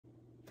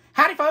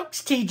Howdy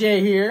folks, TJ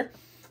here.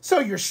 So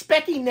your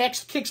Speccy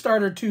Next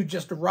Kickstarter 2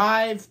 just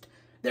arrived.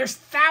 There's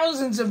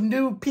thousands of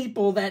new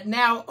people that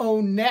now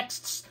own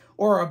Nexts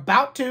or are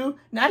about to.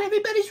 Not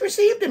everybody's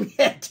received them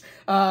yet.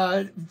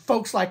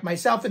 Folks like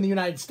myself in the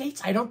United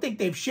States, I don't think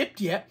they've shipped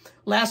yet.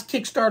 Last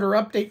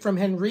Kickstarter update from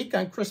Henrique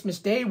on Christmas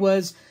Day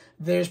was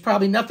there's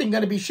probably nothing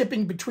going to be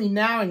shipping between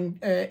now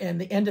and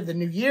the end of the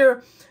new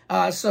year.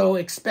 So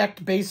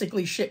expect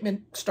basically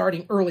shipment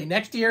starting early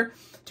next year,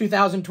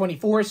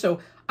 2024. So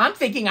I'm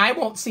thinking I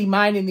won't see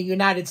mine in the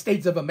United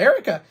States of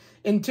America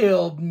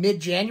until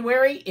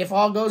mid-January, if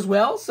all goes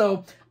well.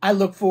 So I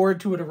look forward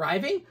to it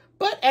arriving.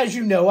 But as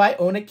you know, I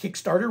own a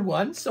Kickstarter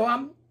 1, so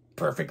I'm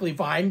perfectly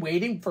fine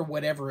waiting for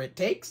whatever it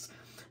takes.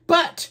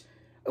 But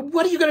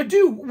what are you going to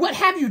do? What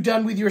have you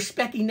done with your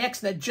Speccy Next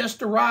that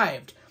just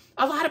arrived?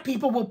 A lot of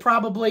people will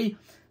probably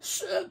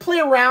play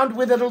around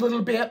with it a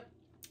little bit,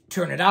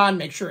 turn it on,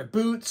 make sure it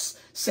boots,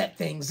 set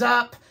things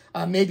up,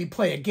 maybe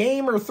play a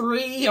game or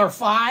 3 or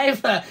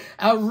 5,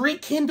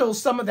 rekindle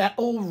some of that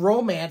old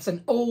romance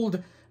and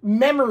old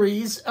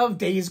memories of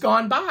days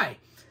gone by.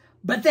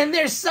 But then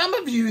there's some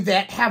of you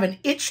that have an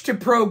itch to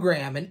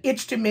program, an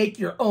itch to make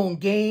your own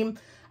game.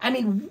 I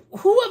mean,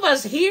 who of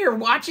us here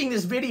watching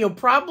this video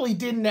probably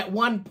didn't at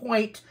one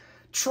point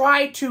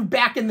try to,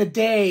 back in the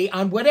day,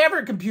 on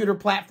whatever computer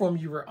platform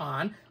you were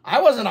on?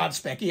 I wasn't on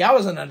Speccy, I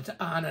wasn't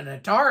on an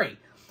Atari.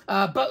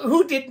 But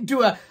who didn't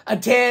do a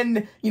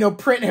 10,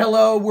 print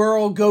hello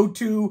world, go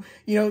to,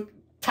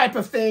 type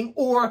of thing,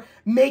 or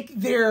make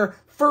their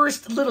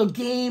first little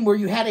game where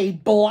you had a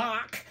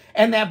block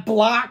and that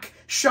block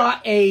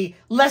shot a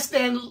minus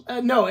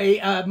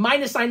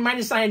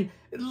sign,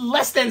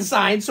 less than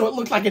sign, so it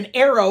looked like an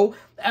arrow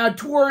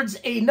towards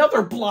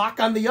another block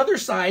on the other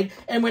side,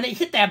 and when it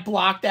hit that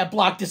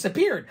block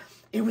disappeared.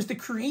 It was the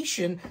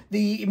creation,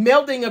 the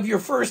melding of your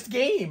first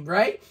game,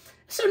 right?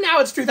 So now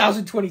it's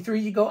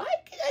 2023, you go, I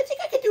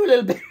think I could do a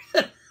little bit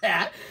of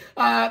that.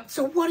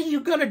 So what are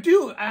you going to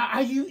do?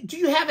 Do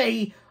you have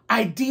a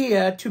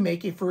idea to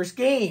make a first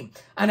game?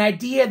 An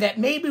idea that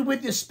maybe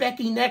with the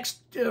Speccy Next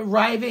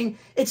arriving,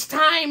 it's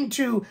time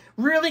to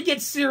really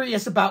get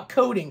serious about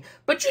coding.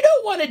 But you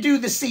don't want to do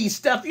the C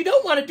stuff. You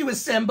don't want to do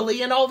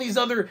assembly and all these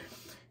other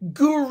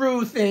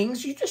guru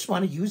things. You just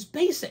want to use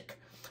BASIC.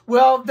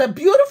 Well, the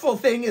beautiful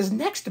thing is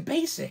Next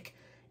Basic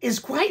is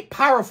quite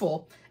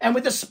powerful, and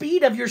with the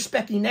speed of your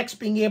Speccy Next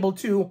being able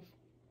to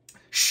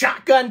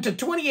shotgun to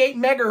 28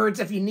 megahertz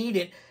if you need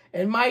it,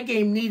 and my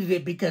game needed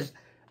it because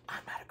I'm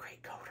not a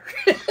great coder.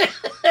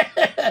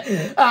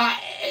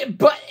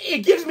 But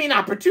it gives me an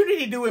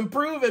opportunity to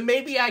improve, and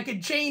maybe I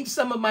could change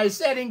some of my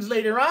settings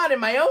later on in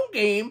my own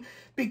game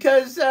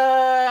because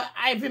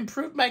I've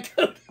improved my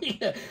coding.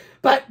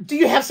 But do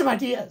you have some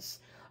ideas?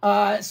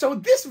 So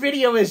this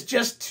video is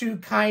just to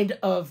kind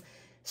of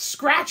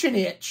scratch an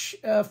itch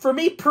for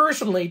me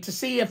personally to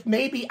see if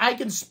maybe I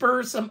can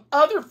spur some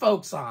other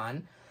folks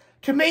on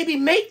to maybe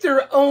make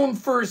their own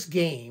first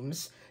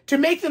games, to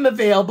make them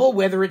available,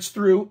 whether it's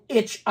through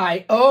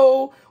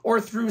itch.io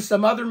or through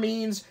some other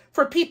means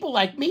for people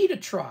like me to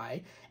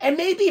try. And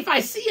maybe if I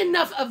see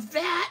enough of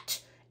that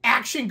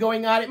action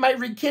going on, it might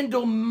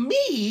rekindle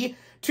me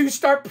to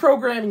start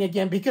programming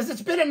again, because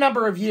it's been a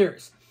number of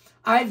years.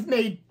 I've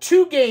made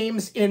 2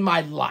 games in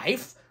my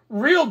life,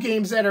 real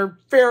games that are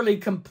fairly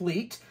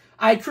complete.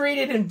 I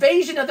created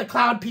Invasion of the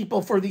Cloud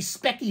People for the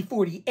Speccy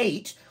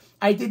 48.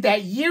 I did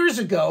that years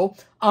ago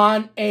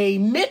on a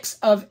mix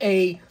of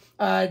a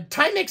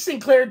Timex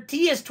Sinclair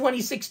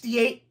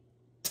TS2068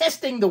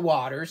 testing the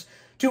waters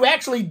to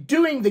actually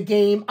doing the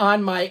game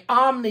on my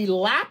Omni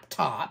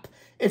laptop.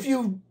 If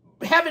you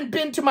haven't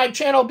been to my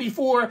channel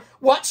before,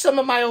 watch some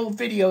of my old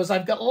videos.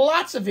 I've got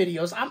lots of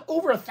videos. I'm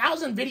over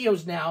 1,000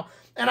 videos now,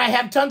 and I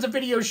have tons of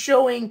videos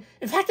showing.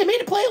 In fact, I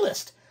made a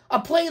playlist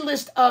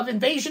of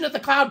Invasion of the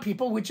Cloud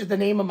People, which is the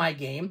name of my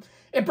game.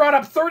 It brought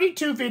up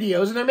 32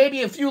 videos, and there may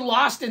be a few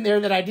lost in there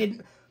that I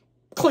didn't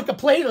click a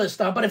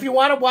playlist on. But if you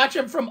want to watch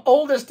them from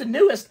oldest to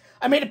newest,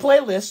 I made a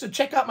playlist, so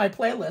check out my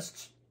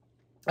playlists.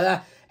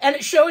 And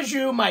it shows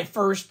you my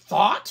first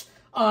thought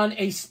on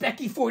a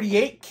Speccy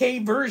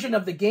 48K version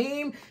of the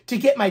game to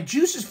get my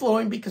juices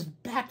flowing, because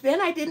back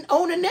then I didn't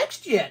own a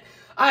Next yet.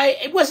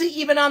 It wasn't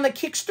even on the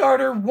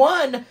Kickstarter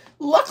 1.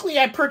 Luckily,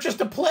 I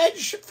purchased a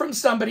pledge from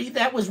somebody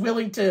that was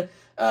willing to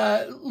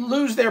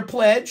lose their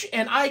pledge,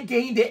 and I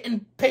gained it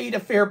and paid a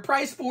fair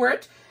price for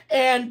it.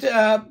 And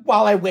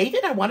while I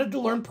waited, I wanted to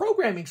learn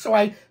programming. So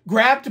I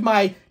grabbed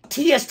my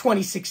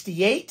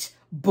TS2068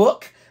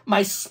 book,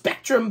 my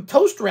Spectrum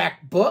Toast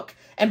Rack book,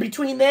 and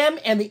between them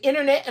and the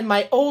internet and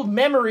my old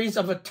memories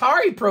of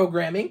Atari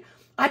programming,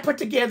 I put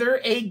together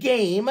a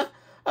game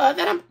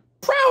that I'm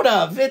proud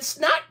of. It's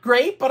not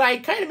great, but I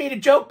kind of made a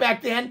joke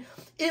back then.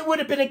 It would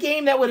have been a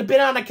game that would have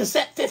been on a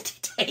cassette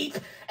 50 tape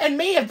and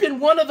may have been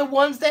one of the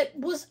ones that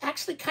was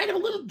actually kind of a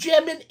little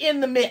gem in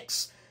the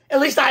mix. At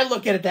least I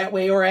look at it that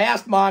way. Or I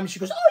asked Mom, she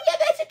goes, oh, yeah,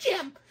 that's a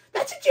gem.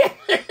 That's a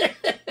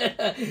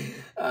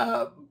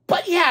gem.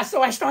 But yeah,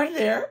 so I started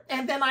there,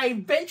 and then I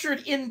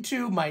ventured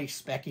into my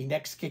Speccy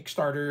Next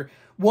Kickstarter.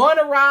 1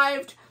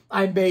 arrived.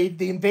 I made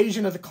the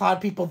Invasion of the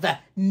Cloud People, the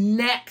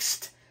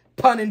next,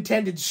 pun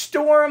intended,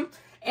 storm.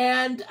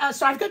 And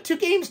so I've got 2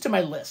 games to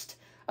my list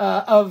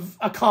of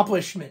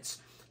accomplishments.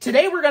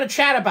 Today we're going to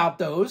chat about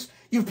those.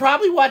 You've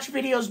probably watched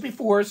videos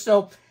before,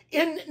 so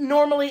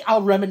normally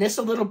I'll reminisce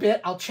a little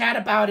bit. I'll chat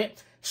about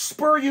it,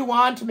 spur you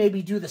on to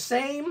maybe do the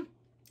same,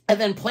 and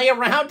then play a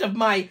round of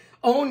my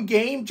own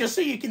game just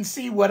so you can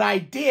see what I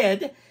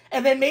did.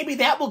 And then maybe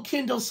that will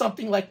kindle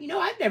something like,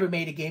 I've never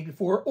made a game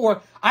before,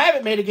 or I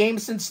haven't made a game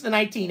since the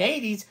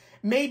 1980s.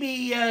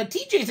 Maybe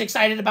TJ's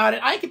excited about it.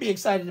 I could be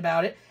excited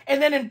about it.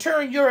 And then in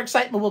turn, your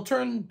excitement will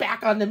turn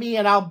back onto me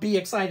and I'll be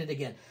excited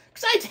again.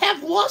 Because I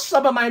have lost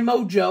some of my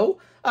mojo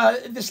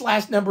this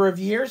last number of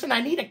years, and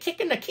I need a kick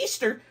in the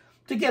keister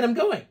to get them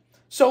going.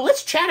 So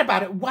let's chat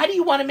about it. Why do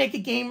you want to make a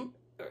game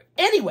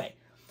anyway?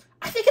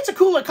 I think it's a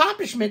cool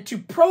accomplishment to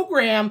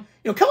program,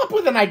 come up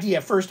with an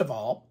idea, first of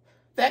all,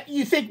 that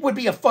you think would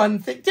be a fun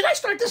thing. Did I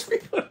start this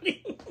recording?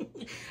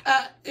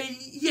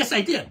 Yes,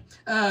 I did.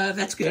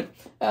 That's good.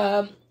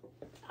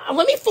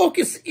 Let me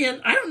focus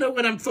in. I don't know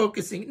what I'm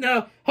focusing.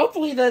 No,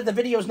 hopefully the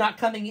video's not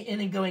coming in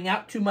and going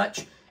out too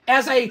much.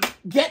 As I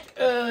get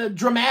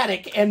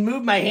dramatic and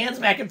move my hands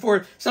back and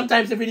forth,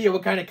 sometimes the video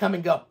will kind of come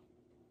and go.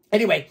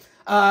 Anyway,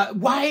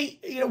 why,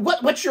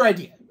 what's your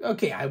idea?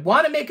 Okay, I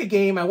want to make a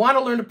game. I want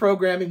to learn the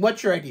programming.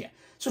 What's your idea?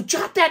 So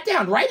jot that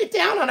down. Write it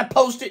down on a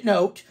Post-it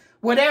note,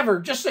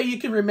 whatever, just so you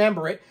can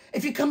remember it.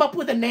 If you come up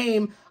with a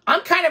name, I'm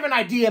kind of an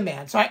idea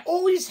man, so I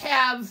always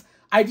have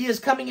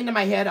ideas coming into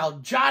my head. I'll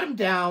jot them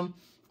down.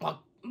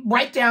 I'll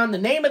write down the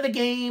name of the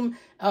game,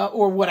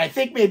 or what I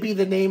think may be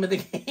the name of the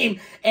game,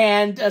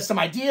 and some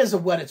ideas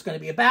of what it's going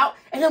to be about.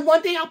 And then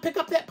one day I'll pick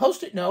up that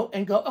Post-it note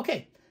and go,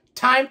 okay,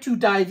 time to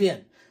dive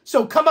in.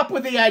 So come up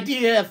with the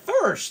idea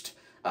first.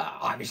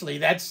 Obviously,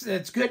 that's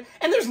good.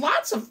 And there's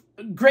lots of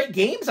great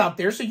games out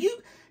there. So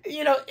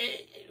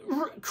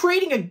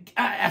creating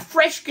a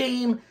fresh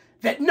game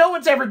that no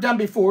one's ever done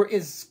before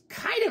is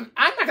kind of,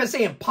 I'm not going to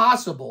say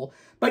impossible,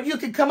 but you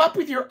can come up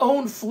with your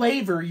own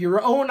flavor,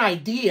 your own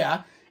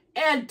idea.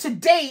 And to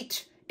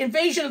date,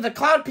 Invasion of the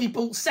Cloud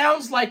People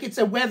sounds like it's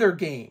a weather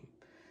game.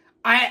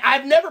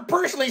 I've never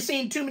personally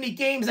seen too many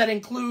games that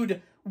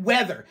include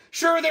weather.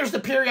 Sure, there's the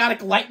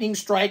periodic lightning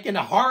strike in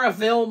a horror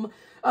film,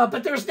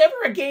 but there's never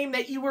a game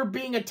that you were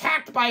being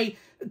attacked by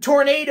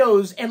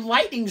tornadoes and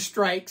lightning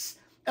strikes,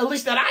 at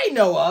least that I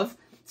know of.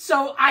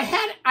 So I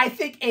had, I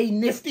think, a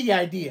nifty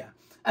idea.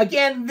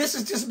 Again, this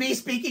is just me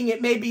speaking.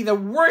 It may be the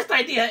worst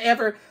idea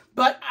ever,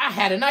 but I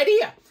had an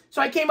idea.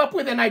 So I came up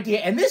with an idea,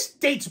 and this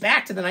dates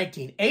back to the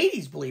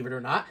 1980s, believe it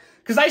or not,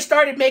 because I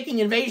started making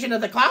Invasion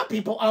of the Cloud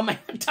People on my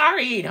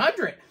Atari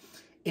 800.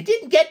 It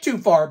didn't get too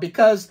far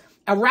because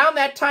around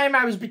that time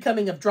I was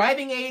becoming of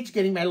driving age,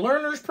 getting my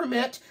learner's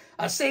permit,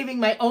 saving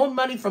my own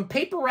money from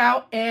paper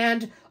route,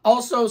 and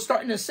also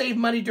starting to save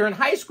money during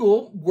high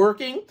school,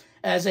 working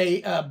as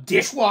a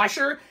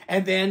dishwasher,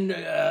 and then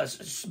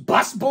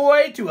bus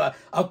boy to a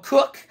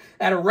cook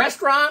at a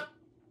restaurant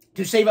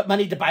to save up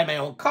money to buy my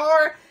own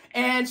car,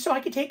 and so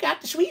I could take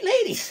out the sweet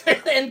ladies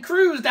and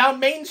cruise down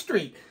Main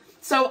Street.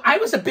 So I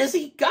was a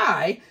busy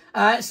guy,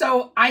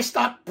 so I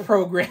stopped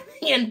programming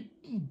and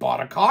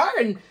bought a car,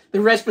 and the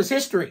rest was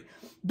history.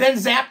 Then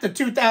zapped the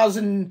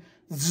 2000s,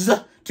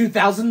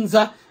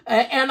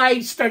 and I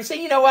started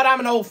saying, you know what,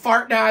 I'm an old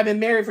fart now. I've been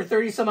married for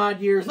 30-some-odd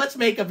years. Let's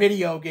make a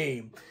video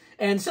game.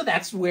 And so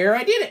that's where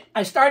I did it.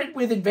 I started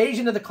with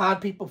Invasion of the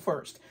Cloud People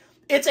first.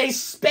 It's a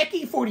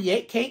Speccy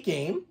 48K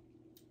game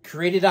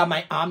created on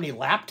my Omni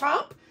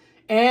laptop,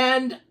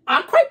 and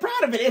I'm quite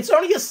proud of it. It's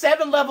only a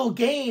 7-level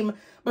game,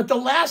 but the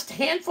last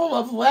handful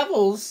of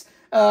levels,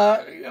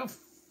 5,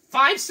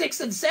 6,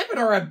 and 7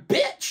 are a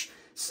bitch.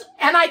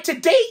 And I, to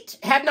date,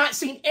 have not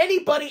seen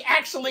anybody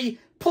actually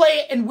play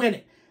it and win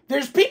it.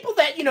 There's people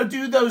that,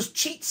 do those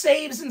cheat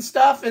saves and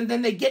stuff, and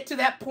then they get to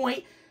that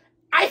point.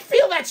 I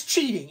feel that's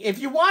cheating. If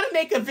you want to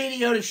make a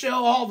video to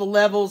show all the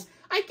levels,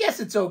 I guess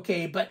it's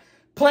okay. But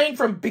playing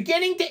from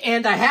beginning to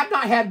end, I have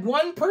not had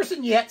one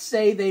person yet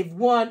say they've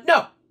won.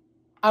 No,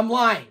 I'm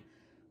lying.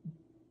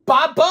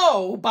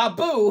 Babu.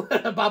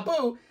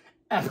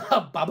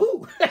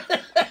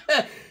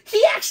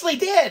 He actually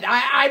did.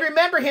 I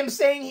remember him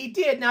saying he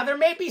did. Now, there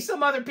may be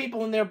some other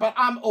people in there, but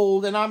I'm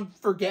old and I'm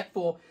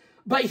forgetful.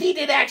 But he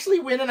did actually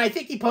win, and I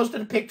think he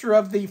posted a picture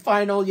of the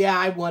final, yeah,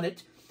 I won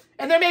it.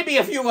 And there may be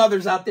a few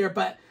others out there,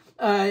 but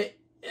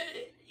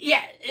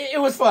yeah,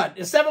 it was fun.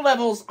 It's 7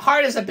 levels,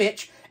 hard as a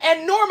bitch.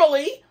 And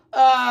normally,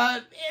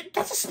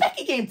 that's a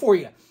Speccy game for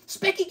you.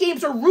 Speccy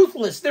games are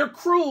ruthless, they're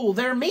cruel,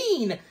 they're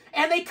mean,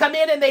 and they come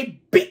in and they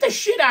beat the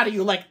shit out of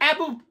you, like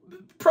Abu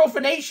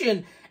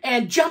Profanation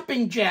and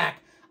Jumping Jack.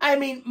 I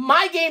mean,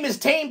 my game is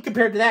tame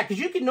compared to that,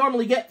 because you can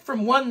normally get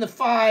from 1 to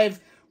 5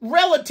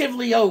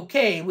 relatively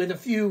okay with a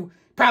few,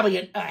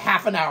 probably a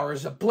half an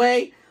hour's of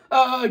play.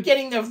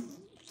 Getting the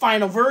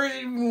final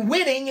version,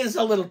 winning is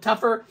a little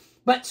tougher.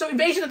 But so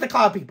Invasion of the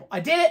Cloud People, I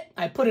did it.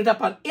 I put it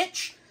up on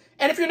itch.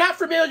 And if you're not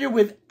familiar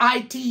with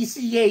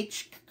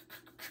itch,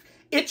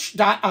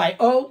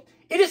 itch.io,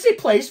 it is a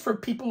place for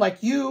people like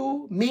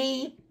you,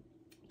 me,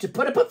 to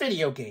put up a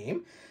video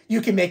game. You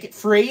can make it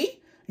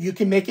free. You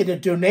can make it a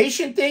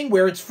donation thing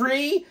where it's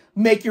free.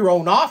 Make your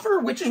own offer,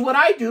 which is what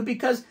I do,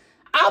 because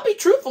I'll be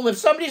truthful. If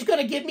somebody's going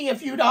to give me a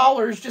few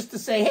dollars just to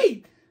say,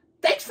 hey,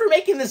 thanks for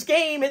making this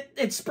game,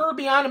 it spurred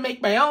me on to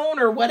make my own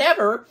or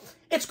whatever,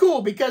 it's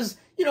cool because,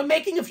 you know,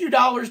 making a few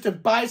dollars to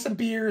buy some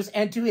beers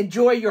and to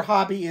enjoy your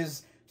hobby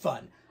is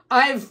fun.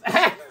 I've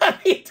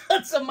made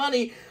tons of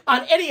money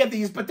on any of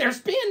these, but there's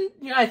been,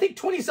 you know, I think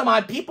 20 some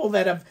odd people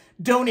that have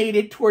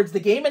donated towards the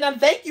game, and I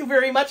thank you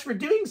very much for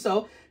doing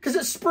so, because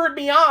it spurred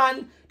me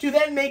on to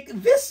then make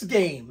this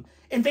game,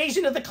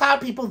 Invasion of the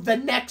Cloud People, The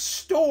Next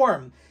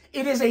Storm.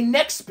 It is a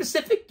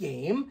Next-specific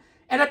game,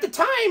 and at the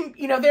time,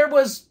 you know, there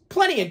was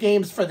plenty of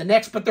games for the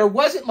Next, but there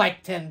wasn't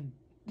like 10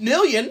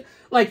 million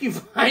like you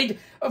find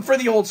for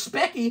the old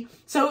Speccy.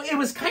 So it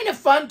was kind of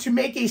fun to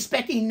make a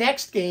Speccy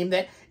Next game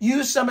that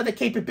used some of the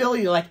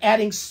capability, like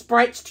adding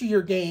sprites to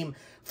your game.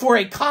 For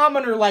a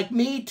commoner like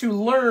me to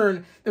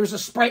learn, there's a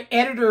sprite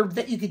editor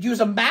that you could use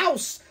a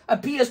mouse, a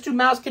PS2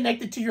 mouse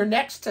connected to your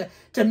Next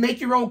to make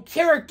your own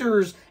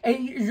characters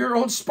and your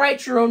own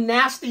sprites, your own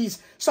nasties.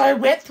 So I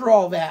went through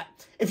all that.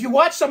 If you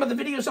watch some of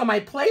the videos on my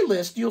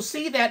playlist, you'll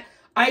see that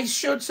I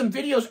showed some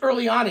videos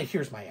early on, and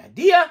here's my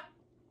idea.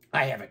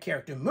 I have a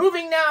character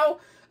moving now,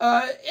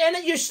 and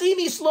you see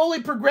me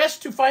slowly progress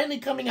to finally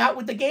coming out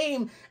with the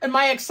game and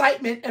my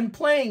excitement and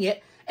playing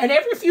it. And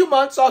every few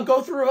months, I'll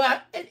go through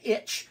an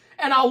itch,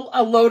 and I'll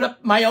load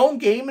up my own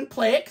game and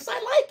play it because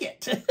I like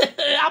it.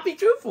 I'll be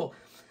truthful.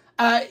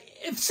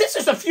 Since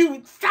there's a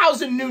few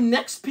thousand new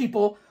Next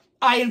people,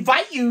 I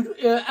invite you,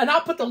 and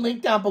I'll put the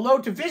link down below,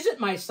 to visit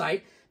my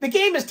site. The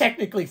game is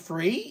technically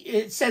free.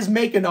 It says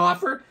make an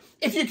offer.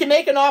 If you can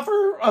make an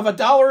offer of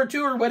 $1 or $2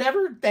 or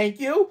whatever, thank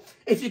you.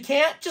 If you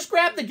can't, just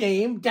grab the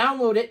game,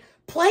 download it,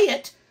 play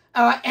it,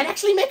 and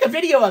actually make a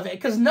video of it,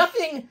 because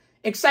nothing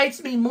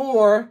excites me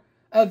more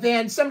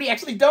than somebody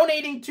actually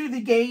donating to the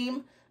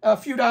game a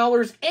few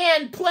dollars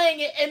and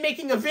playing it and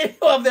making a video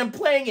of them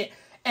playing it.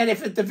 And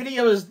if the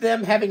video is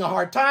them having a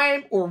hard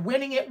time or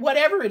winning it,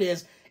 whatever it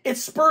is, it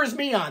spurs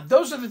me on.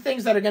 Those are the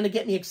things that are going to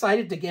get me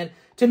excited again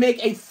to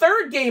make a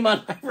third game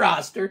on my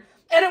roster.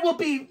 And it will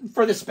be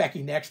for the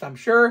Speccy Next, I'm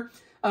sure,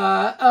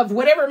 of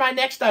whatever my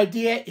next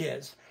idea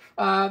is.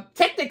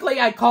 Technically,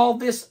 I call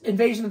this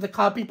Invasion of the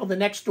Cloud People, The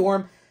Next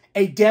Storm,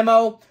 a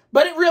demo,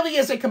 but it really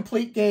is a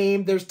complete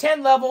game. There's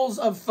 10 levels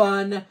of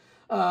fun.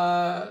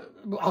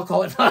 I'll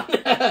call it fun.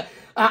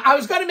 I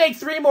was going to make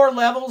 3 more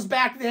levels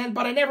back then,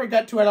 but I never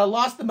got to it. I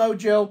lost the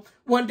mojo.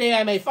 One day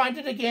I may find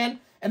it again,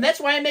 and that's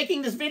why I'm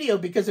making this video,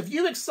 because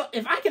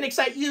if I can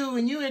excite you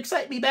and you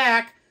excite me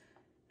back,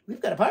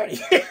 we've got a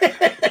party.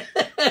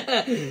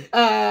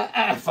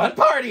 A fun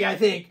party, I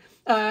think.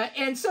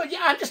 And so, yeah,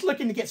 I'm just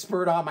looking to get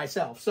spurred on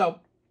myself. So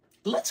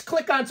let's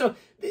click on. So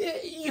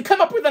you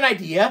come up with an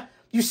idea.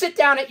 You sit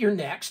down at your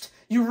Next.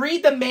 You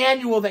read the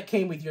manual that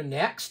came with your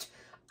Next.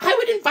 I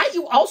would invite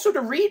you also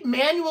to read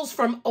manuals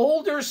from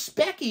older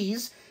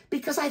Speccies,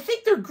 because I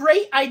think they're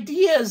great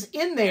ideas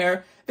in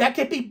there that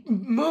could be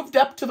moved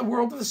up to the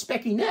world of the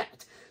Speccy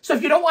Next. So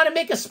if you don't want to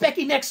make a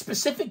Speccy Next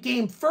specific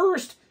game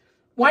first,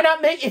 why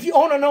not make, if you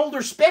own an older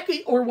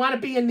Speccy or want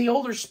to be in the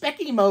older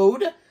Speccy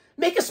mode,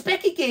 make a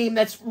Speccy game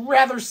that's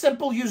rather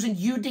simple using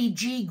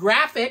UDG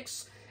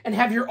graphics and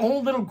have your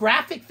own little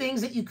graphic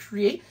things that you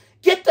create.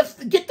 Get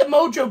the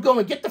mojo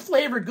going, get the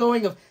flavor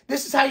going of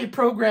this is how you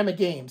program a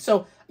game.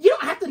 So you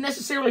don't have to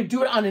necessarily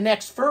do it on an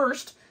X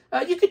first.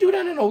 You could do it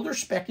on an older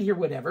Speccy or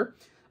whatever.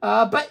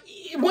 But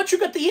once you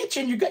got the itch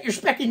and you got your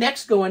Speccy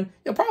Next going,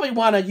 you'll probably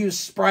want to use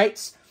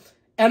sprites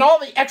and all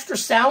the extra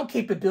sound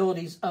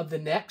capabilities of the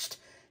Next.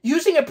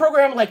 Using a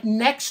program like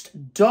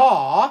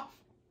NextDAW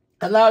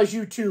allows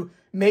you to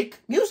make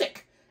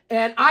music.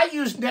 And I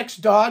use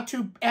NextDAW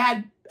to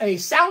add a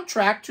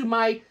soundtrack to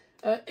my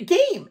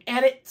game.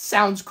 And it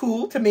sounds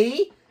cool to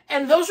me.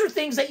 And those are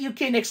things that you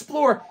can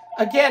explore.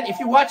 Again, if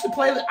you watch the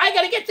playlist, I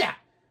got to get that.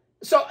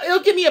 So it'll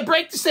give me a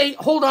break to say,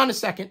 hold on a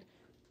second.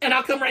 And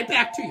I'll come right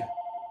back to you.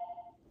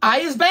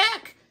 I is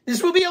back.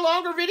 This will be a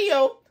longer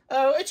video.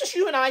 It's just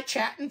you and I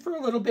chatting for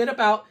a little bit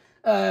about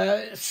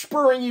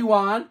spurring you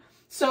on.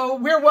 So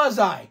where was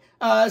I?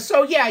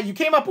 So yeah, you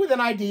came up with an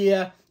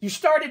idea. You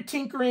started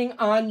tinkering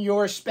on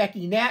your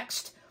Speccy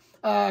Next.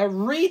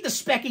 Read the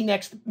Speccy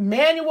Next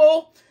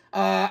manual.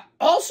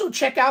 Also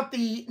check out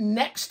the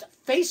Next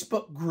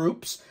Facebook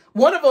groups.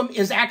 One of them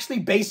is actually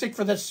basic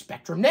for the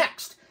Spectrum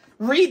Next.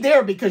 Read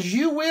there, because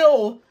you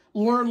will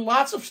learn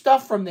lots of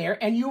stuff from there,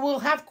 and you will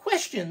have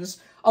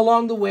questions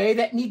along the way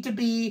that need to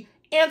be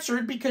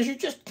answered because you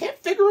just can't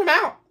figure them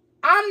out.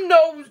 I'm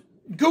no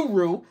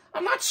guru.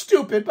 I'm not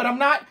stupid, but I'm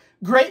not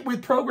great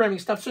with programming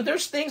stuff. So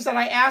there's things that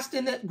I asked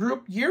in that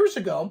group years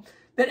ago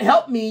that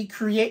helped me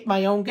create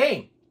my own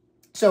game.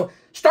 So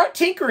start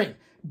tinkering.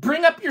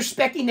 Bring up your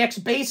Speccy Next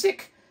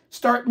Basic.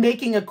 Start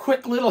making a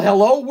quick little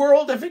hello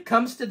world if it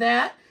comes to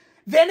that.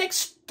 Then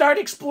start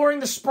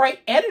exploring the sprite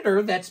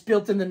editor that's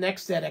built in the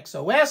Next ZX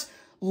OS.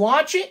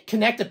 Launch it,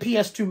 connect a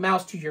PS2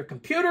 mouse to your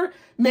computer,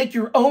 make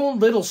your own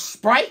little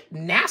sprite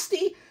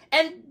nasty,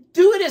 and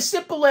do it as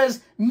simple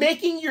as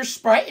making your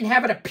sprite and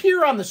have it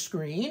appear on the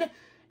screen.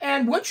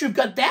 And once you've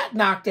got that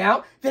knocked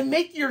out, then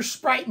make your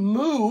sprite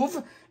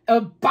move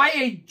by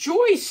a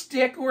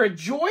joystick or a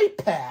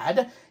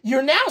joypad.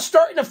 You're now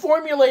starting to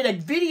formulate a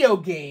video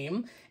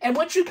game. And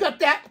once you've got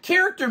that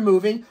character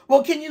moving,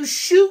 well, can you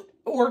shoot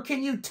or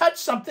can you touch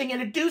something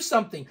and it do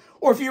something?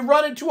 Or if you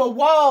run into a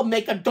wall,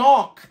 make a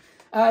donk.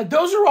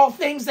 Those are all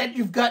things that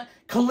you've got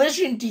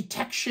collision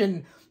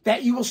detection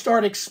that you will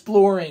start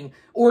exploring.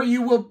 Or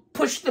you will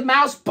push the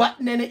mouse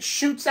button and it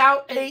shoots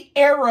out an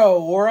arrow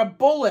or a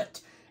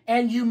bullet.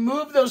 And you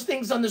move those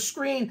things on the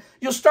screen.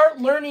 You'll start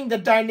learning the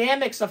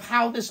dynamics of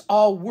how this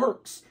all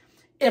works.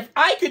 If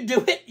I could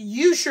do it,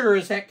 you sure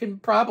as heck can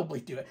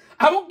probably do it.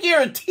 I won't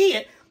guarantee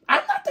it.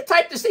 I'm not the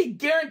type to say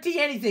guarantee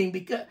anything,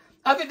 because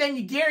other than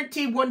you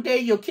guarantee one day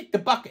you'll kick the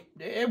bucket.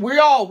 We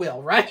all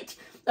will, right?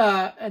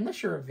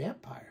 Unless you're a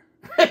vampire.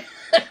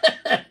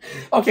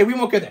 Okay, we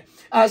won't go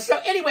there. So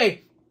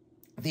anyway,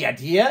 the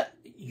idea,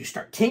 you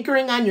start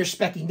tinkering on your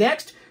Speccy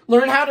Next,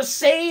 learn how to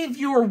save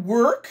your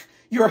work,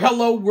 your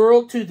hello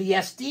world, to the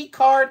SD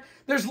card.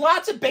 There's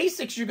lots of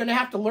basics you're going to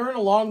have to learn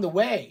along the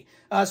way.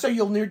 So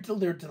you'll need to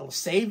learn to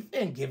save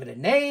and give it a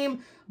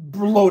name,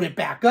 load it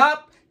back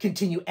up,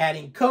 continue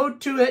adding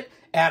code to it,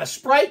 add a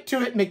sprite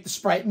to it, make the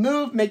sprite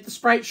move, make the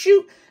sprite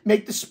shoot,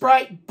 make the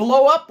sprite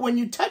blow up when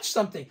you touch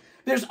something.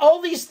 There's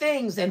all these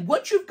things, and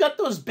once you've got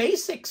those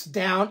basics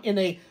down in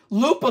a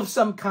loop of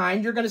some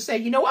kind, you're going to say,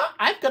 you know what,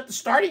 I've got the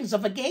startings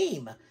of a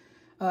game.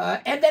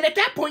 And then at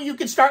that point, you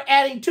can start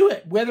adding to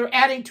it. Whether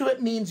adding to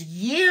it means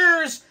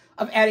years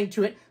of adding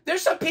to it.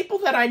 There's some people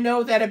that I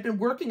know that have been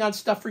working on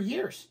stuff for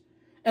years.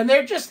 And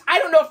they're just, I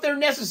don't know if they're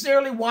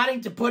necessarily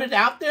wanting to put it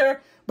out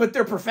there, but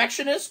they're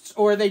perfectionists,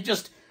 or they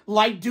just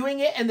like doing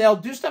it, and they'll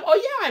do stuff. Oh,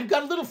 yeah, I've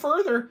got a little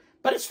further,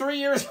 but it's 3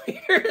 years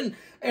later,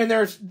 and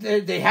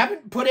they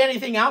haven't put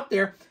anything out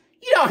there.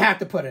 You don't have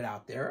to put it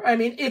out there. I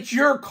mean, it's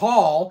your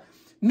call.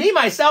 Me,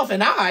 myself,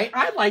 and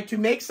I like to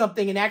make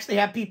something and actually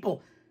have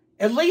people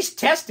at least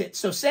test it.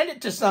 So send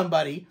it to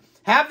somebody,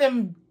 have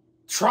them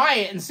try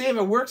it and see if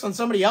it works on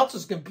somebody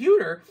else's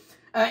computer,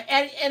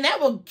 and that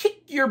will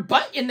kick your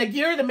butt in the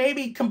gear to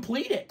maybe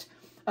complete it.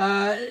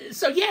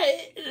 So yeah,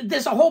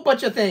 there's a whole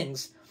bunch of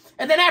things.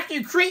 And then after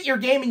you create your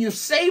game and you've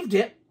saved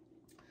it,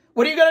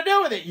 what are you going to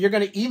do with it? You're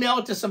going to email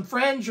it to some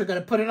friends. You're going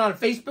to put it on a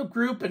Facebook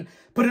group and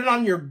put it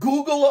on your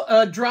Google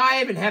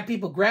Drive and have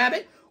people grab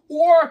it.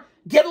 Or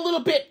get a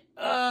little bit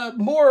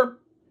more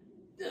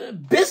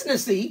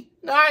businessy.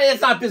 No,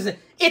 it's not business.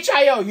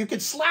 itch.io. You can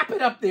slap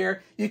it up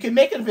there. You can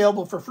make it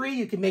available for free.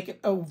 You can make it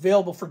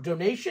available for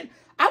donation.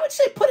 I would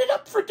say put it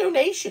up for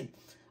donation,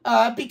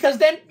 because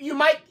then you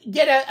might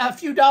get a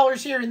few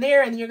dollars here and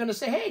there, and you're going to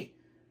say, hey,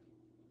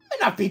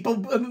 enough people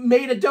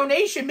made a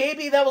donation.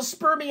 Maybe that will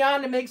spur me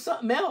on to make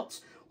something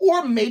else.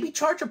 Or maybe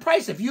charge a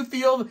price. If you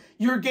feel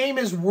your game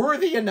is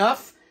worthy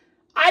enough.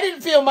 I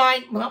didn't feel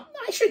mine, well,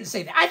 I shouldn't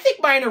say that. I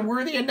think mine are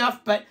worthy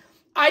enough, but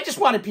I just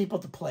wanted people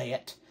to play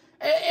it.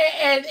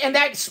 And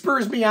that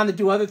spurs me on to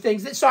do other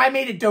things. So I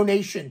made a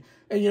donation,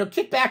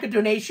 kick back a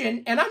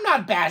donation. And I'm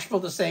not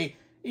bashful to say,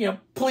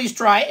 please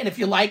try it. And if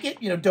you like it,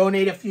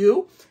 donate a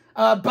few.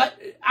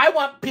 But I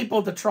want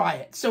people to try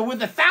it. So with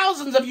the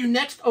thousands of you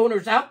Next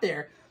owners out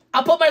there,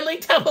 I'll put my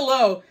link down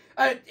below.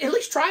 At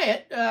least try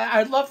it.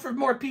 I'd love for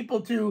more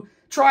people to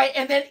try it.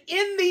 And then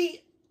in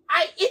the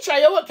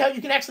itch.io account,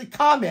 you can actually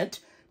comment.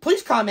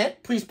 Please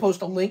comment. Please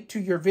post a link to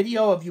your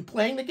video of you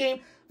playing the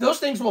game. Those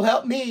things will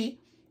help me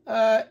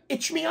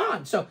itch me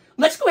on. So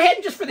let's go ahead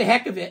and just for the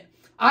heck of it,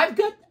 I've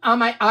got on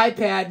my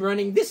iPad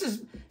running, this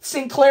is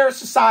Sinclair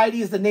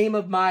Society is the name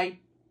of my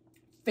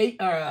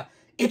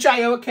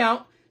itch.io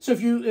account. So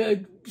if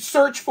you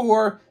search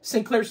for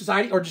Sinclair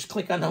Society or just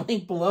click on the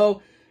link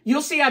below,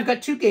 you'll see I've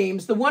got two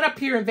games. The one up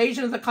here,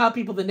 Invasion of the Cloud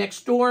People, The Next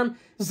Storm,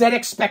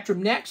 ZX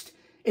Spectrum Next.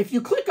 If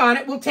you click on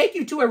it, we'll take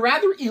you to a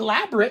rather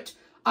elaborate,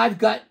 I've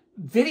got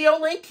video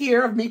link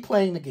here of me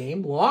playing the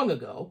game long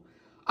ago.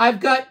 I've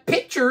got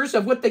pictures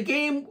of what the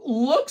game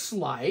looks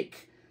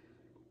like.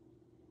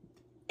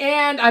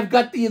 And I've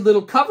got the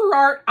little cover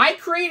art. I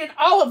created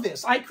all of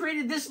this. I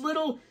created this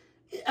little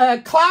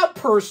cloud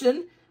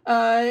person,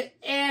 and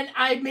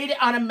I made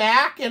it on a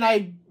Mac, and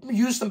I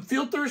used some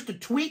filters to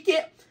tweak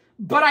it.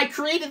 But I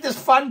created this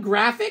fun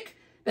graphic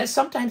that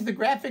sometimes the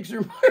graphics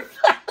are more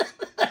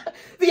fun.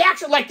 The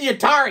actual, like the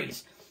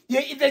Ataris.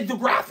 The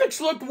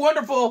graphics looked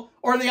wonderful,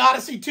 or the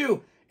Odyssey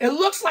 2. It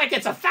looks like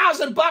it's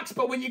 $1,000,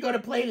 but when you go to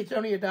play it, it's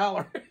only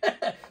 $1.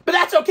 But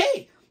that's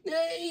okay.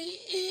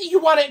 You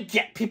want to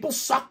get people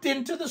sucked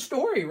into the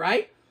story,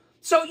 right?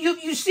 So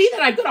you see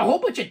that I've got a whole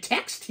bunch of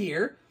text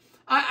here.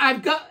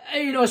 I've got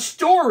a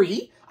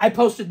story. I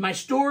posted my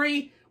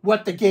story,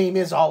 what the game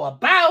is all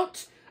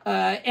about,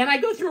 and I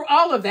go through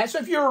all of that. So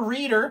if you're a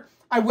reader,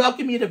 I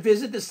welcome you to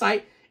visit the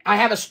site. I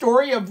have a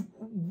story of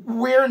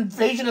where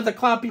Invasion of the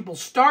Cloud People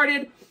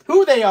started,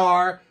 who they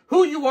are,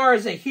 who you are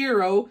as a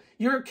hero.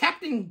 You're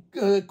Captain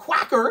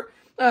Quacker,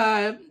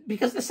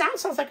 because the sound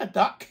sounds like a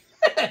duck.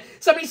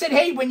 Somebody said,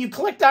 hey, when you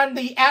clicked on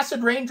the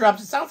acid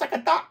raindrops, it sounds like a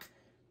duck.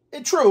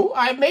 True.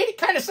 I made it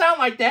kind of sound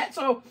like that,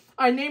 so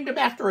I named him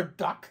after a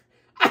duck.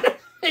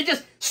 They're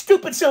just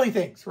stupid, silly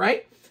things,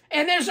 right?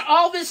 And there's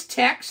all this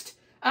text.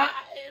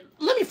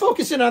 Let me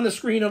focus in on the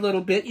screen a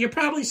little bit. You're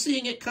probably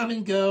seeing it come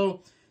and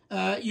go.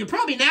 You're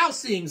probably now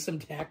seeing some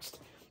text.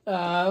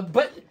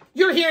 But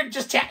you're here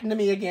just chatting to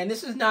me again.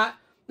 This is not,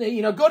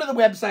 you know, go to the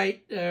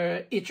website,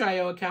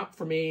 itch.io account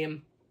for me,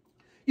 and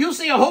you'll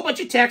see a whole bunch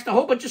of text, a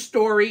whole bunch of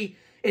story.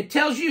 It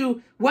tells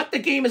you what the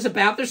game is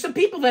about. There's some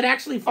people that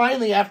actually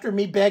finally, after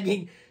me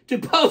begging to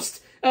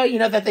post, you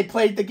know, that they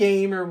played the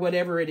game or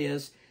whatever it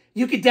is.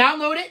 You can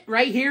download it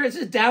right here. It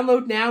says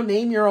download now,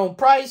 name your own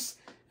price.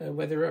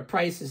 Whether a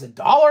price is $1,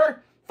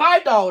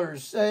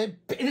 $5.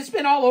 It's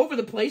been all over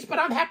the place, but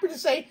I'm happy to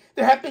say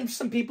there have been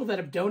some people that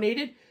have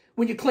donated.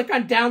 When you click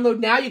on download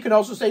now, you can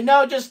also say,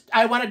 no, just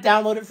I want to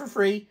download it for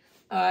free.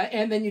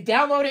 And then you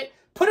download it,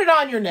 put it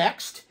on your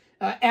Next.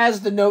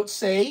 As the notes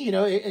say, you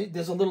know,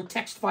 there's a little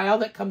text file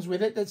that comes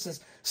with it that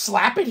says,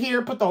 slap it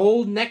here, put the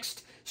whole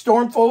Next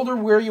Storm folder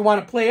where you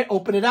want to play it,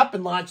 open it up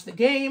and launch the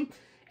game.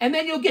 And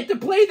then you'll get to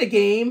play the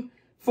game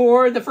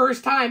for the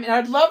first time. And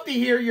I'd love to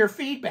hear your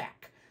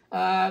feedback.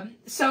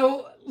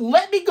 So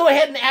let me go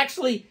ahead and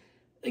actually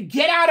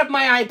get out of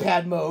my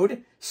iPad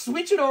mode,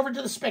 switch it over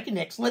to the Speccy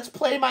Next. Let's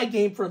play my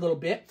game for a little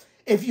bit.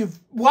 If you've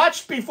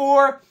watched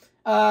before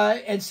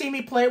and seen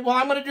me play, well,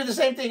 I'm going to do the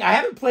same thing. I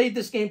haven't played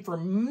this game for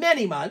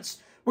many months.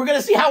 We're going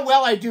to see how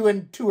well I do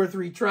in 2 or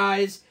 3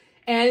 tries.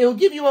 And it'll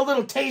give you a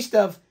little taste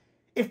of,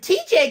 if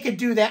TJ could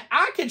do that,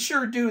 I could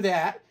sure do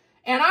that.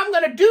 And I'm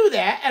going to do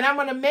that, and I'm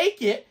going to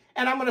make it,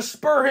 and I'm going to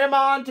spur him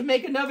on to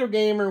make another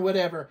game or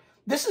whatever.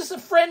 This is a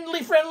friendly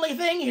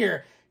thing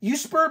here. You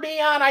spur me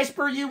on, I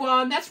spur you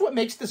on. That's what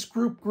makes this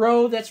group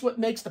grow. That's what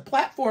makes the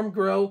platform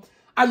grow.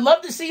 I'd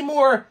love to see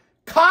more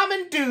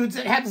common dudes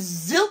that have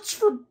zilch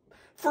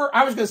for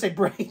I was going to say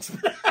brains,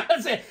 but I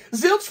would say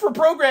zilch for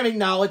programming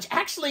knowledge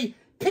actually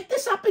pick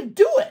this up and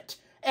do it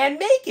and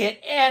make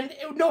it. And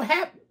no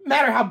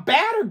matter how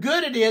bad or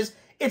good it is,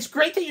 it's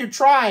great that you're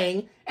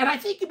trying. And I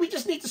think we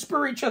just need to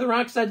spur each other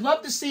on because I'd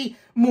love to see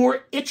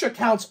more itch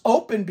accounts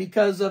open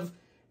because of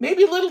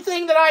maybe a little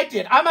thing that I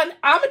did. I'm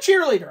a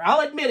cheerleader.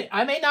 I'll admit it.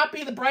 I may not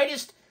be the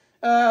brightest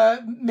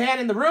man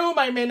in the room.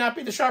 I may not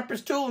be the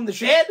sharpest tool in the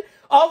shed.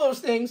 All those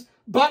things.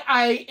 But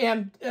I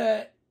am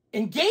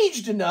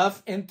engaged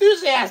enough,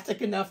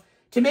 enthusiastic enough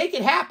to make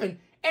it happen.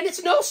 And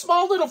it's no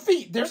small little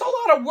feat. There's a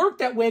lot of work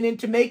that went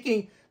into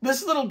making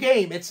this little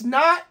game. It's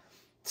not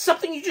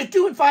something you just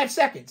do in 5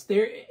 seconds.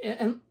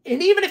 And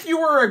even if you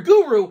were a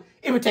guru,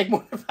 it would take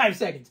more than 5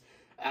 seconds.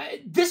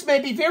 This may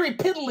be very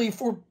piddly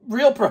for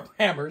real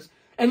programmers.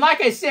 And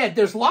like I said,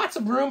 there's lots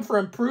of room for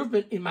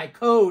improvement in my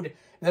code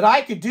that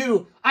I could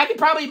do. I could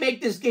probably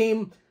make this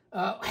game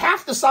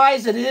half the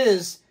size it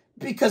is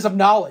because of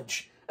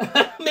knowledge.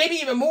 Maybe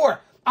even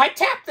more. I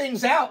tap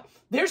things out.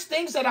 There's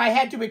things that I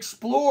had to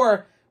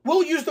explore.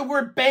 We'll use the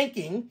word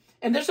banking.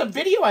 And there's a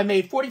video I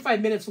made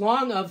 45 minutes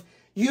long of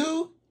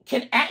you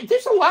can add.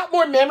 There's a lot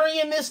more memory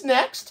in this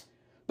Next.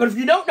 But if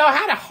you don't know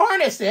how to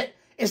harness it,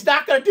 it's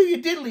not going to do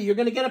you diddly. You're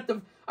going to get up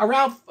to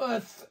around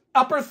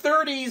upper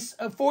 30s,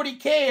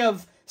 40K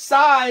of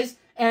size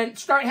and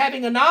start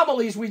having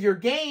anomalies with your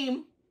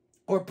game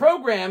or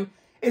program.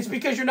 It's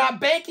because you're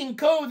not banking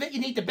code that you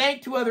need to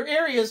bank to other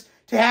areas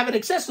to have it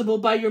accessible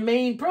by your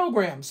main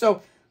program.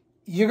 So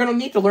you're going to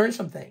need to learn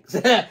some things.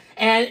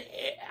 And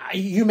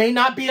you may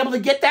not be able to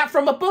get that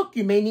from a book.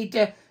 You may need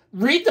to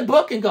read the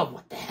book and go,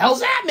 what the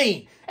hell's that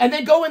mean? And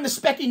then go in the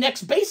Speccy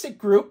Next basic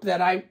group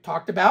that I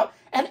talked about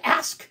and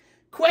ask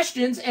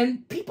questions.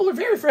 And people are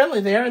very friendly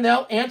there and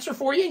they'll answer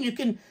for you. And you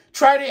can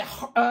try to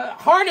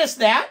harness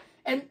that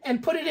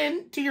and put it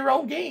into your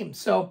own game.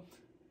 So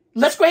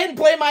let's go ahead and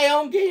play my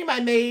own game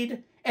I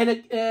made.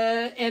 And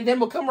then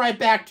we'll come right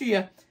back to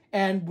you.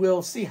 And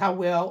we'll see how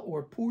well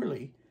or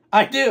poorly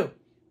I do.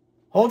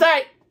 Hold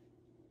tight.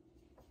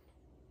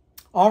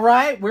 All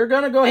right, we're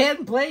going to go ahead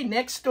and play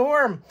Next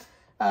Storm.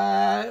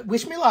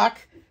 Wish me luck,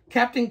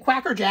 Captain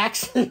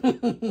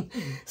Quackerjacks.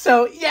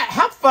 So, yeah,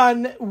 have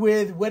fun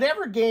with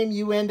whatever game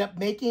you end up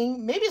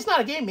making. Maybe it's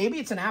not a game. Maybe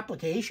it's an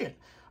application.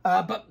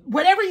 But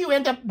whatever you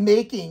end up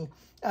making,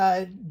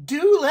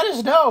 do let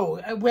us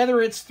know,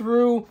 whether it's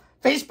through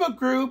Facebook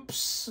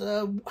groups,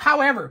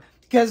 however.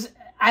 Because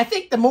I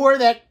think the more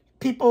that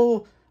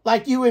people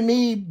like you and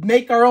me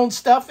make our own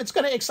stuff, it's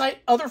going to excite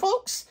other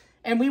folks.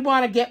 And we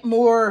want to get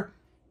more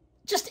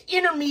just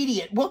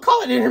intermediate. We'll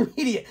call it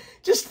intermediate.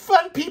 Just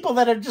fun people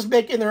that are just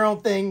making their own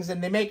things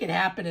and they make it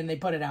happen and they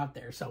put it out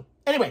there. So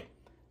anyway,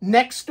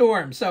 Next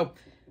Storm. So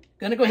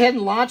going to go ahead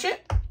and launch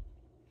it.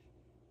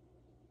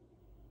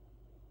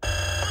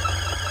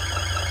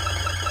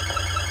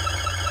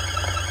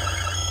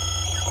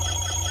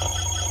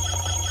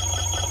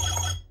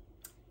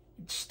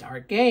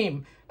 Start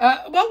game.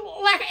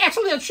 Well,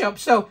 actually, let's show up.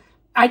 So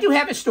I do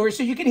have a story.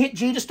 So you can hit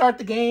G to start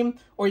the game,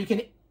 or you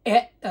can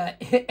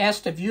hit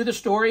S to view the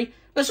story.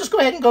 Let's just go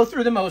ahead and go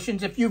through the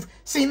motions. If you've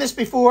seen this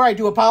before, I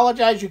do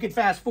apologize. You can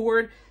fast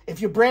forward.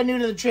 If you're brand new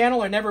to the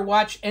channel or never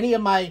watched any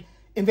of my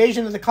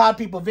Invasion of the Cloud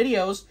People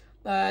videos,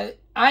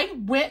 I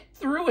went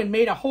through and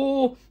made a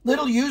whole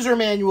little user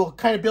manual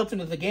kind of built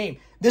into the game.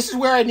 This is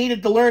where I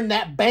needed to learn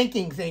that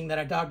banking thing that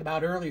I talked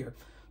about earlier.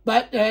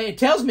 But it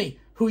tells me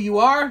who you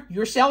are,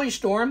 your cellular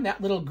storm,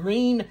 that little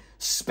green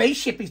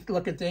spaceship-y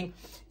looking thing.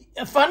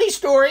 A funny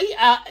story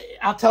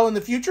I'll tell in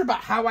the future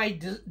about how I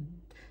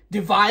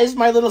devised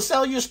my little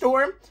cellular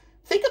storm.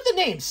 Think of the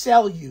name,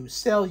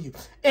 Cellu.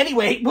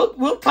 Anyway,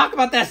 we'll talk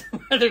about that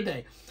some other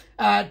day.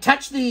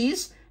 Touch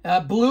these.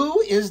 Blue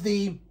is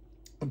the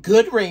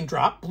good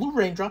raindrop. Blue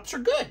raindrops are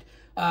good.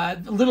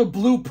 The little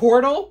blue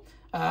portal,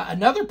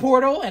 another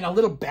portal, and a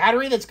little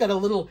battery that's got a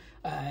little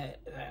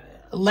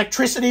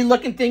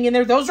electricity-looking thing in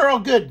there. Those are all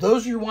good.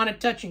 Those you want to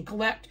touch and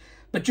collect.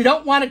 But you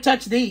don't want to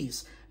touch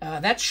these.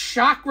 That's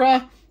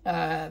chakra.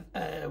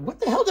 What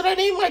the hell did I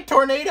name my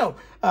tornado?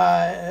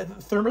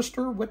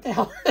 Thermistor? What the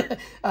hell?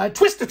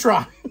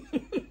 Twistatron.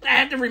 I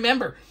had to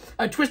remember.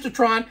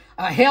 Twistatron.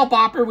 Hail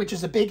bopper, which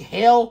is a big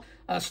hail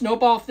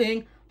snowball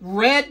thing.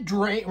 Red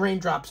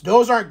raindrops.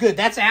 Those aren't good.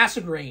 That's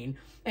acid rain.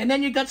 And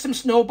then you got some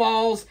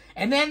snowballs.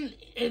 And then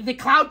the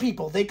cloud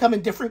people. They come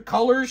in different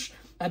colors,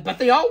 but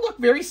they all look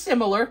very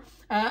similar.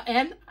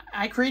 And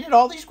I created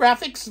all these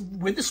graphics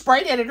with the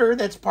sprite editor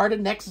that's part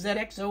of Next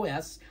ZX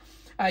OS.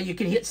 You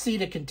can hit C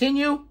to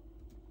continue.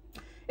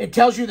 It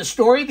tells you the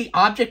story, the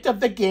object of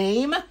the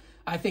game.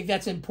 I think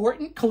that's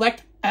important.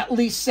 Collect at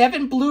least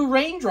 7 blue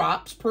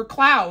raindrops per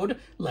cloud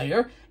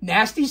layer.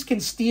 Nasties can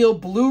steal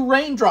blue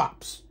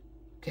raindrops.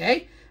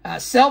 Okay?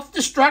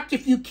 Self-destruct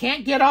if you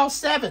can't get all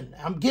 7.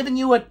 I'm giving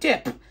you a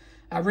tip.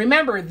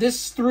 Remember,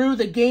 this through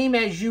the game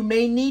as you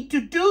may need to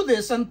do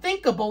this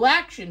unthinkable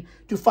action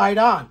to fight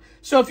on.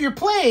 So if you're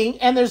playing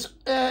and there's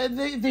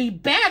the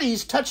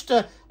baddies touched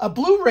a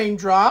blue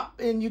raindrop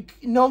and you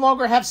no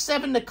longer have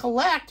 7 to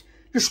collect,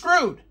 you're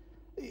screwed.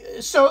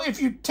 So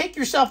if you take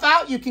yourself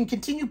out, you can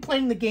continue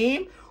playing the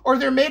game, or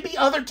there may be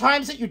other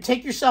times that you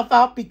take yourself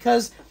out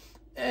because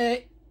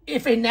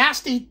if a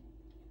nasty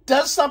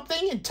does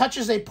something and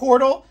touches a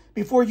portal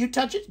before you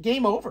touch it,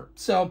 game over.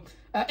 So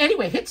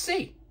anyway, hit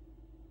C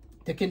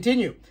to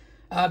continue.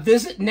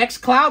 Visit next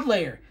cloud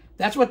layer.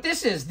 That's what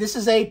this is. This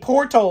is a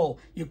portal.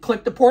 You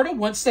click the portal.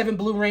 Once 7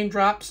 blue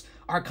raindrops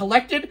are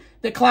collected,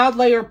 the cloud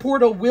layer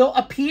portal will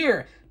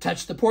appear.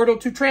 Touch the portal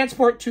to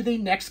transport to the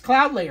next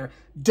cloud layer.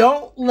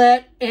 Don't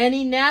let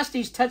any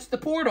nasties touch the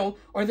portal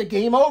or the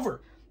game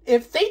over.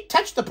 If they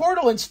touch the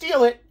portal and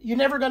steal it, you're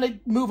never going to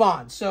move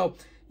on. So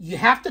you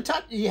have to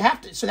touch.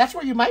 So that's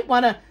where you might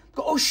want to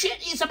go, oh shit,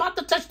 he's about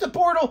to touch the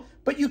portal,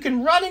 but you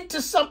can run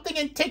into something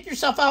and take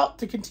yourself out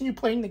to continue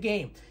playing the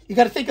game. You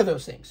got to think of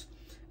those things.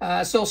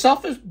 So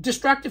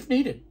self-destruct if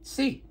needed.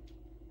 C.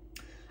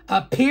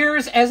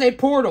 Appears as a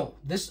portal.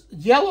 This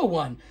yellow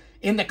one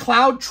in the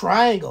cloud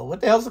triangle.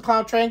 What the hell's the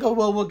cloud triangle?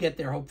 Well, we'll get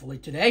there hopefully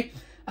today.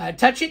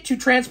 Touch it to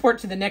transport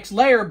to the next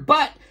layer,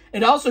 but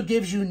it also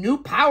gives you new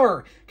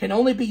power. Can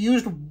only be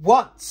used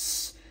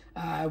once.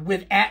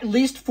 With at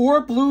least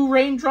 4 blue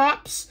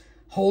raindrops,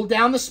 hold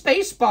down the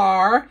space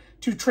bar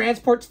to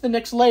transport to the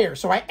next layer.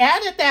 So I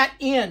added that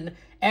in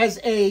as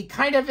a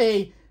kind of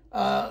a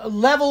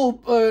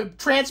level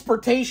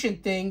transportation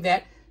thing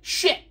that,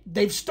 shit,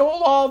 they've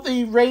stole all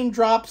the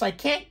raindrops. I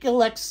can't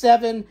collect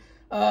 7,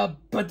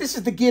 but this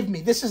is the give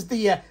me. This is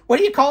the, what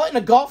do you call it in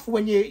a golf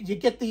when you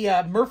get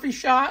the Murphy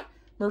shot?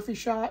 Murphy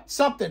shot?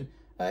 Something.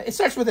 It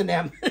starts with an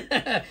M.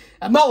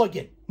 A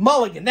mulligan.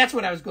 Mulligan. That's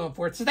what I was going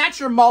for. So that's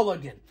your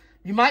mulligan.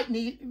 You might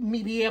need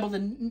me be able to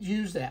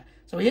use that.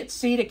 So hit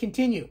C to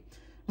continue.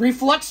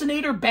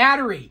 Refluxinator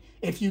battery.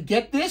 If you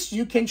get this,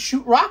 you can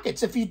shoot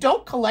rockets. If you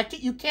don't collect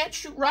it, you can't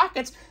shoot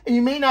rockets, and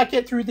you may not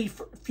get through the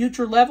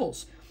future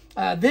levels.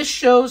 This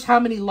shows how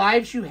many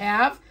lives you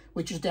have,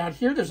 which is down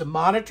here. There's a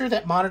monitor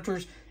that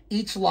monitors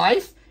each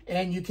life,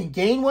 and you can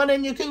gain one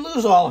and you can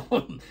lose all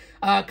of them.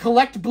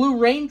 Collect blue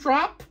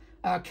raindrop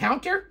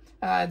counter.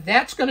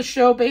 That's going to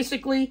show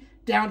basically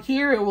down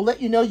here. It will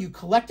let you know you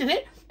collected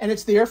it, and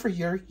it's there for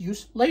your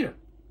use later.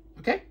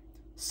 Okay?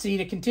 C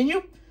to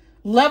continue.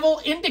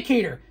 Level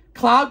indicator.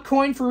 Cloud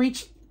coin for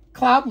each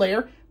cloud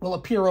layer will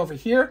appear over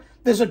here.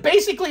 There's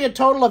basically a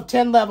total of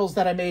 10 levels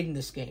that I made in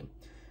this game.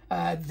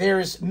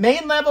 There's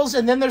main levels,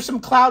 and then there's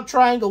some cloud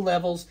triangle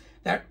levels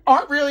that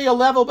aren't really a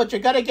level, but you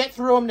got to get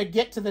through them to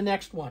get to the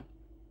next one.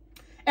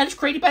 And it's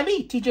created by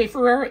me, TJ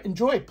Ferreira.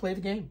 Enjoy. Play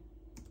the game.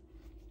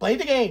 Play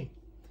the game.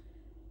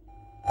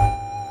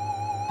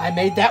 I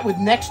made that with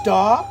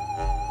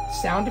NextDAW.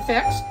 Sound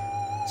effects.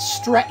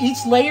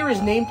 Each layer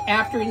is named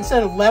after,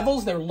 instead of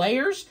levels, they're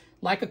layers,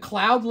 like a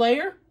cloud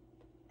layer.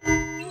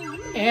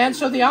 And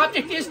so the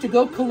object is to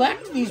go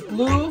collect these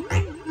blue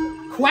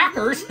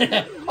quackers.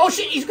 Oh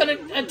shit,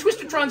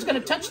 Twistatron's gonna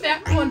touch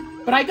that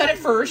one, but I got it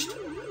first.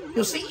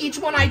 You'll see each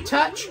one I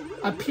touch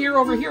appear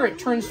over here. It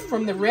turns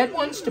from the red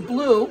ones to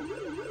blue.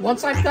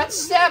 Once I've got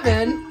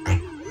 7,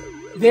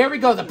 there we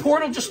go. The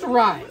portal just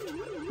arrived.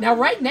 Now,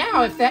 right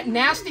now, if that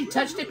nasty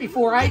touched it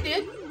before I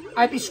did,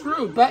 I'd be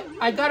screwed. But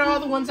I got all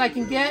the ones I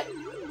can get.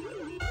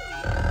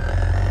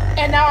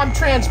 And now I'm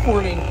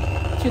transporting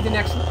to the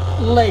next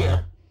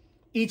layer.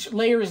 Each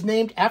layer is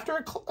named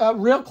after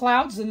real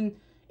clouds in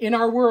in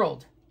our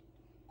world.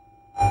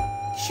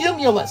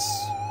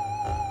 Cumulus.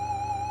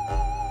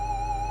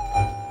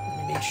 Let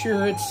me make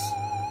sure it's,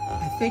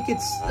 I think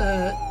it's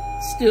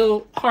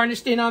still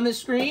harnessed in on this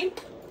screen.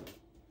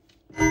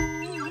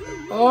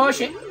 Oh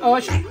shit,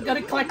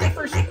 gotta collect it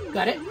first.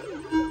 Got it.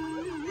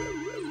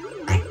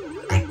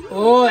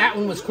 Oh, that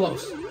one was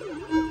close.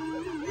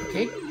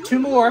 Okay, 2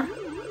 more.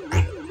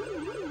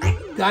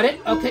 Got it,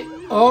 okay.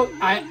 Oh,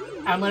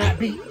 I'm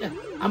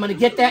gonna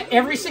get that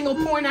every single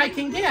point I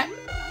can get.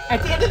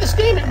 At the end of this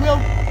game, it will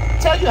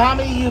tell you how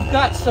many you've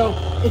got. So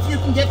if you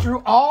can get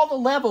through all the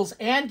levels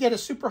and get a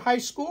super high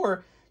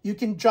score, you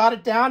can jot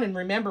it down and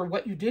remember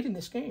what you did in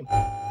this game.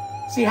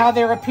 See how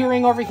they're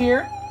appearing over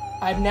here?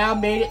 I've now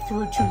made it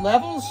through 2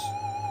 levels.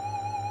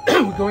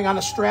 We're going on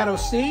a Strato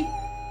C.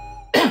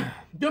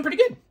 Doing pretty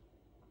good.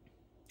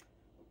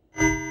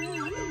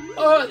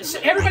 So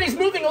everybody's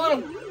moving a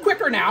little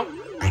quicker now.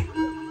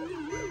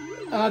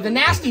 The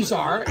nasties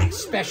are,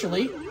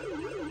 especially.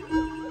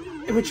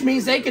 Which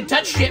means they can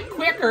touch shit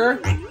quicker.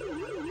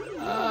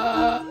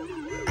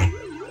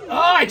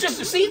 I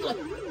just see.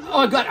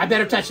 Oh, God, I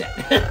better touch that.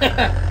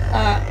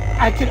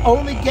 I could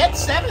only get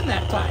 7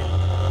 that time.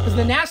 Because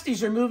the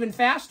nasties are moving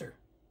faster.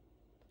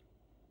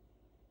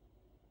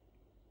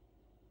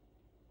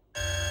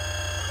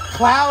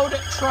 Cloud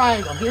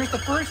Triangle. Here's the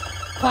first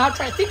cloud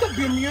triangle. Think of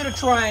Bermuda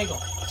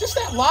Triangle. Just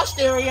that lost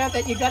area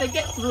that you got to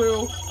get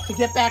through to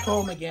get back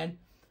home again.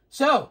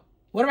 So,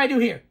 what do I do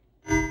here?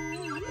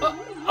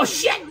 Oh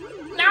shit!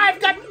 Now I've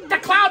got the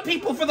cloud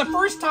people for the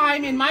first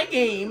time in my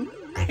game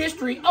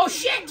history. Oh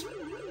shit!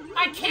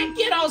 I can't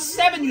get all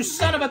 7, you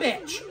son of a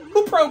bitch.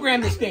 Who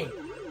programmed this game?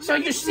 So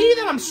you see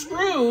that I'm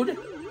screwed,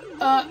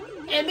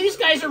 and these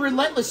guys are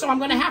relentless, so I'm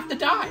going to have to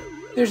die.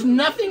 There's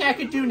nothing I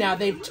could do now.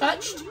 They've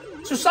touched.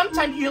 So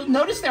sometimes you'll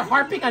notice they're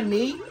harping on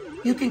me.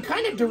 You can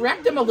kind of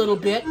direct them a little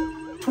bit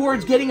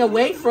towards getting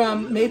away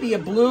from maybe a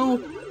blue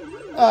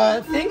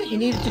thing that you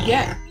needed to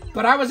get.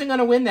 But I wasn't going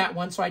to win that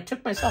one, so I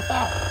took myself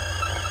out.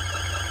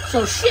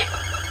 So shit,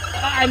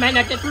 I might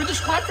not get through this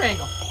cloud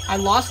triangle. I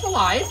lost a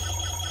life.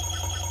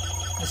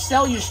 A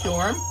Cellular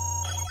Storm.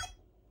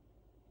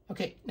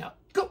 Okay, now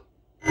go.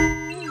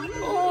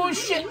 Oh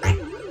shit.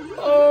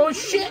 Oh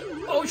shit.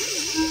 Oh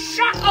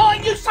shit. Oh,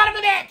 you son of a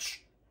bitch.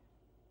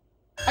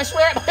 I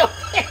swear at my own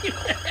game.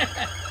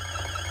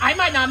 I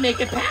might not make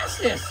it past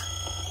this.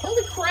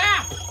 Holy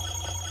crap.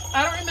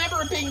 I don't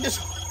remember it being this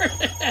hard.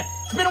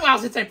 It's been a while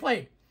since I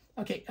played.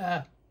 Okay,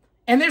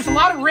 and there's a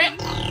lot of rip.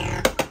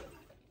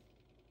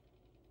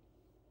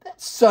 That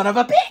son of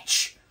a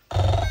bitch.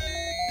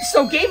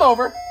 So game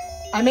over.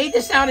 I made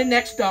this sound in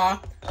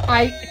NextDaw.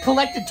 I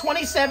collected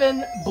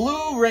 27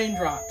 blue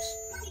raindrops.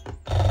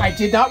 I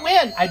did not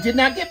win. I did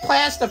not get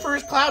past the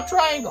first cloud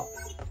triangle.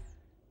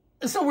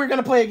 So we're going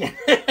to play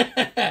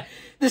again.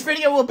 This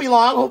video will be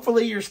long.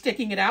 Hopefully you're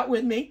sticking it out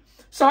with me.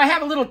 So I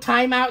have a little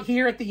timeout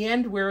here at the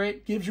end where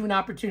it gives you an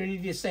opportunity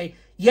to say,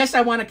 yes,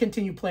 I want to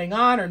continue playing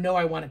on, or no,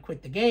 I want to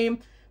quit the game.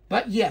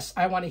 But yes,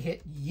 I want to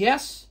hit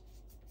yes.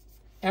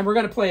 And we're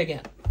going to play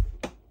again.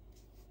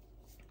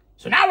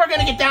 So now we're going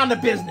to get down to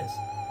business.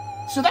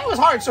 So that was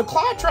hard. So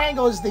Cloud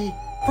Triangle is the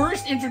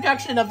first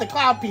introduction of the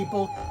Cloud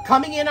people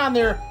coming in on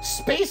their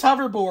space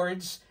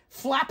hoverboards,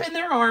 flapping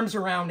their arms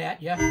around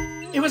at you.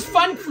 It was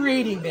fun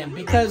creating them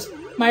because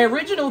my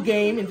original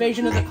game,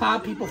 Invasion of the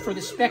Cloud People for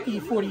the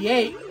Speccy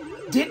 48,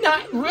 did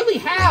not really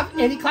have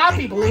any Cloud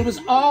people. It was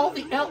all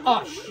the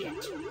oh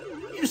shit.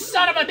 You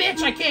son of a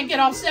bitch, I can't get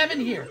all 7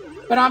 here.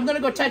 But I'm going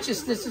to go touch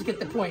this to get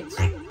the points.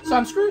 So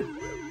I'm screwed.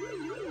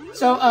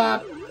 So,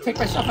 take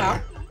myself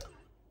out.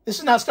 This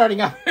is not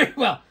starting out very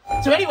well.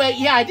 So anyway,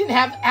 yeah, I didn't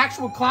have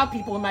actual Cloud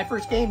people in my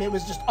first game. It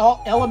was just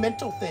all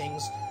elemental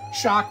things.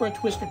 Chakra,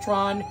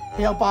 Twiskatron,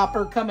 Hail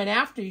Bopper coming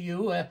after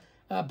you.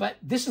 But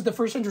this is the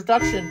first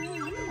introduction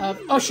of...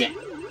 Oh, shit.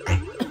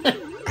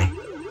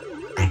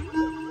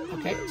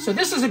 Okay, so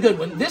this is a good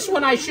one. This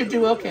one I should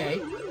do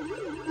okay.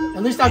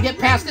 At least I'll get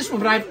past this one.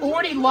 But I've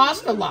already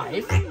lost a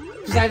life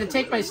because I had to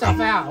take myself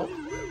out.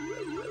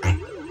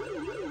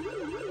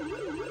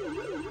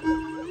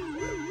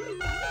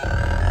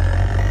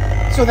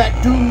 So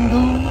that doom,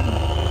 doom,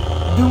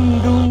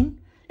 doom, doom.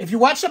 If you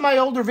watch some of my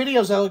older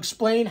videos, I'll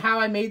explain how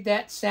I made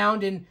that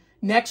sound in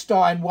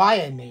NextDaw and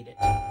why I made it.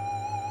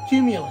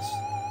 Cumulus.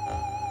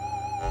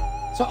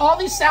 So all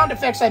these sound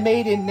effects I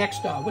made in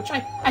NextDaw, which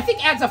I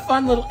think adds a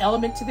fun little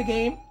element to the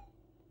game.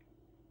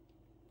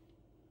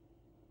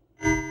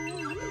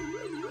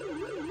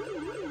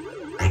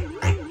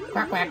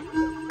 Quack, quack.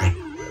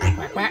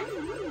 Quack, quack.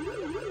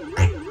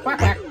 Quack,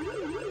 quack.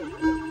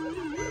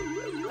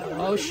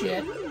 Oh,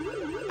 shit.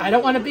 I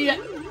don't want to be it.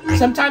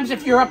 Sometimes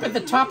if you're up at the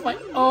top, like,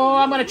 oh,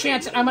 I'm going to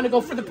chance it. I'm going to go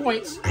for the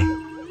points.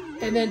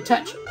 And then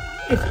touch.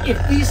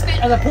 If these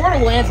things, the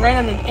portal lands right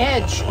on an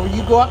edge, or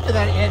you go up to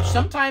that edge,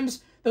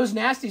 sometimes those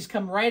nasties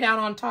come right out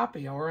on top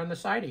of you or on the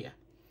side of you.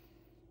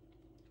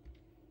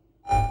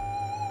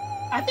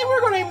 I think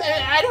we're going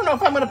to, I don't know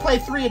if I'm going to play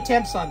 3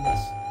 attempts on this.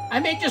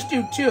 I may just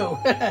do 2.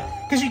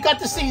 Because you got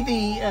to see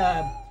the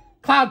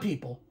Cloud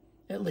people,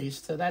 at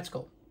least. So that's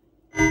cool.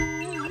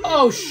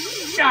 Oh,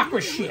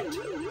 chakra shit.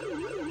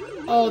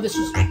 Oh, this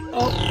is...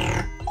 Oh,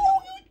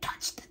 you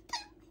touched the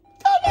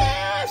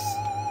dumbass.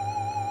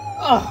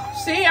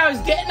 Oh, see, I was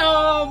getting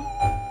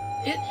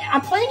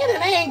I'm playing at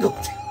an angle.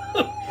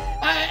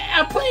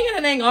 I'm playing at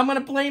an angle. I'm going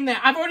to blame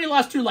that. I've already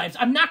lost 2 lives.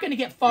 I'm not going to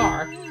get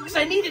far because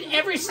I needed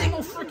every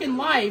single freaking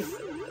life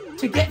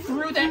to get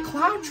through that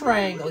cloud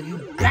triangle, you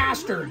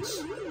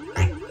bastards.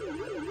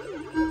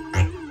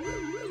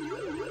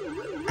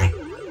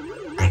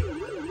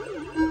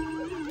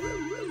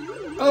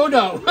 Oh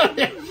no.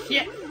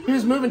 Shit. He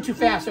was moving too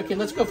fast. Okay,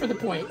 let's go for the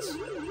points.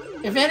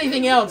 If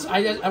anything else,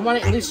 I want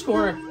to at least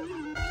score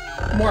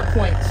more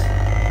points.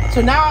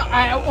 So now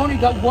I only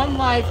got 1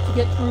 life to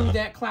get through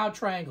that cloud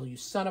triangle, you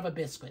son of a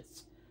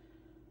biscuits.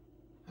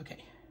 Okay.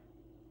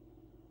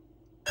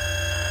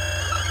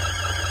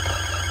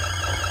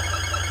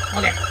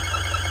 Okay.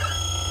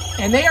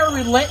 And they are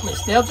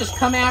relentless. They'll just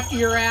come after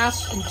your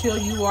ass until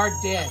you are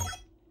dead.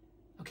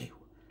 Okay.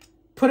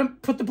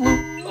 Put the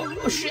blue...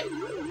 Oh shit.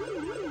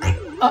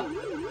 Up.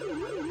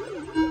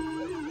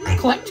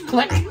 Collect,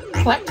 collect,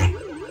 collect,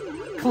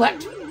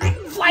 collect.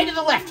 Fly to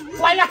the left.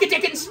 Fly like a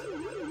Dickens.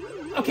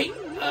 Okay.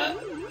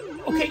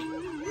 Okay.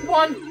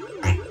 1.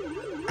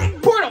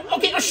 Portal.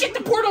 Okay. Oh shit,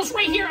 the portal's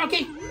right here.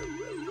 Okay.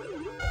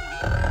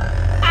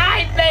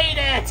 I made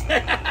it.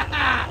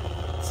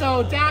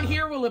 So down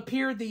here will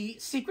appear the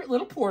secret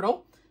little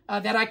portal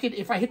that I could,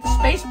 if I hit the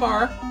space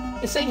bar,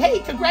 it's saying, hey,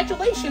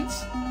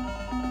 congratulations.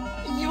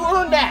 You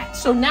earned that.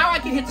 So now I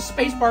can hit the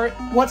space bar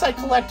once I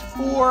collect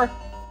 4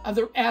 of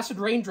the acid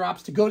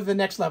raindrops to go to the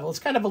next level. It's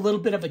kind of a little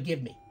bit of a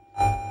give me.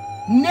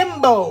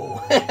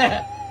 Nimbo.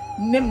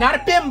 Not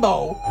a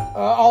bimbo,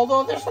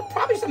 although there's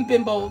probably some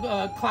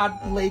bimbo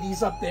cloud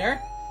ladies up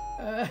there.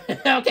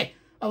 Okay,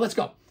 let's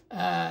go.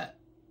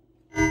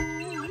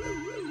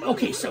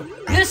 Okay, so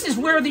this is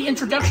where the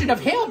introduction of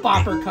Hail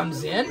Bopper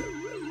comes in.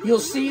 You'll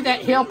see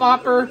that Hail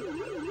Bopper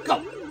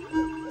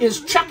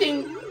is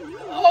chucking...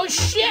 Oh,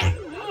 shit!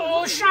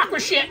 Oh, chakra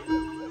shit!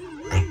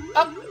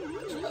 Up!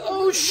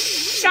 Oh,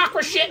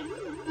 chakra shit!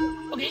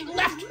 Okay,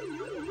 left!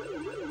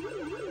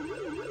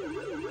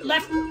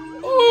 Left!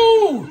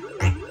 Ooh!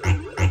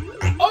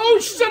 Oh,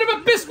 son of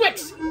a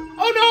biscuits!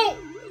 Oh,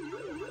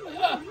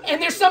 no!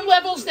 And there's some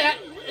levels that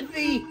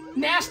the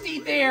nasty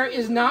there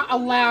is not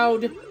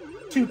allowed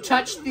to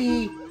touch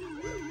the...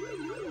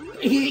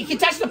 He can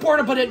touch the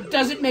portal, but it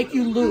doesn't make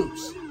you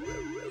lose.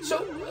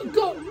 So,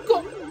 go!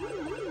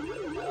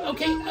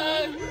 Okay,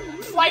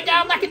 fly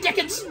down like a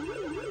Dickens.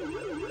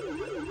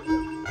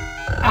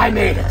 I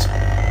made it.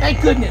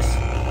 Thank goodness.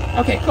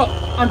 Okay, cool.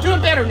 I'm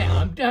doing better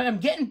now. I'm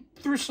getting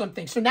through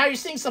something. So now you're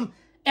seeing some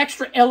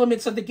extra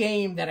elements of the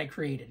game that I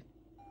created.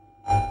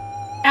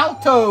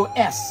 Alto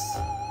S.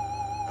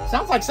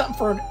 Sounds like something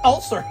for an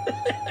ulcer.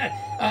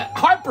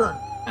 Heartburn.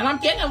 And I'm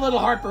getting a little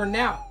heartburn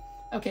now.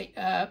 Okay.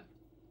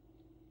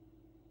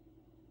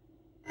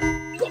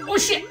 Oh,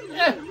 shit.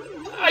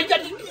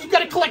 You got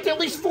to collect at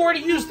least 4 to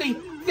use the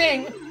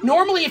thing.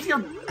 Normally, if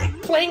you're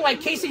playing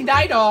like Casey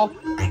Neidhall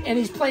and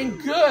he's playing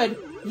good,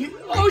 you...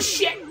 Oh,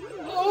 shit.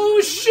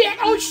 Oh, shit.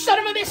 Oh, son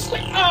of a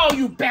biscuit. Oh,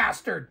 you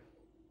bastard.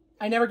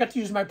 I never got to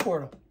use my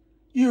portal.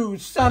 You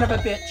son of a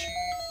bitch.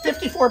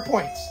 54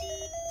 points.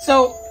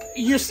 So,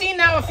 you're seeing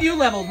now a few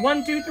levels.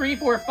 1, 2, 3,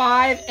 4,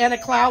 5, and a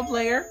cloud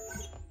layer.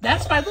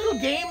 That's my little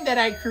game that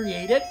I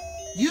created.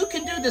 You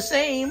can do the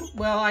same.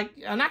 Well,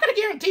 I'm not going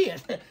to guarantee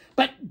it.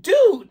 But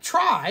do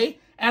try.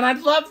 And I'd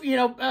love,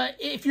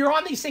 if you're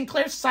on the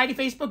Sinclair Society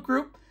Facebook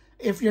group,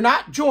 if you're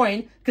not,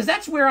 join. Because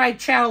that's where I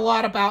chat a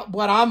lot about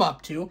what I'm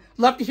up to.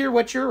 Love to hear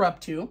what you're up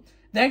to.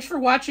 Thanks for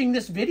watching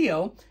this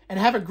video. And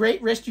have a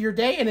great rest of your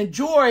day. And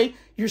enjoy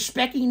your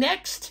Speccy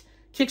Next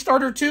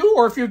Kickstarter 2.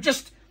 Or if you're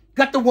just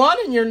got the 1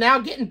 and you're now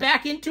getting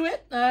back into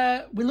it,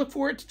 we look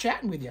forward to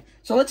chatting with you.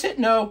 So let's hit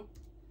no.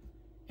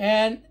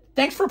 And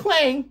thanks for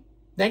playing.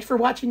 Thanks for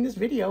watching this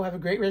video. Have a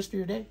great rest of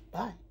your day.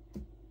 Bye.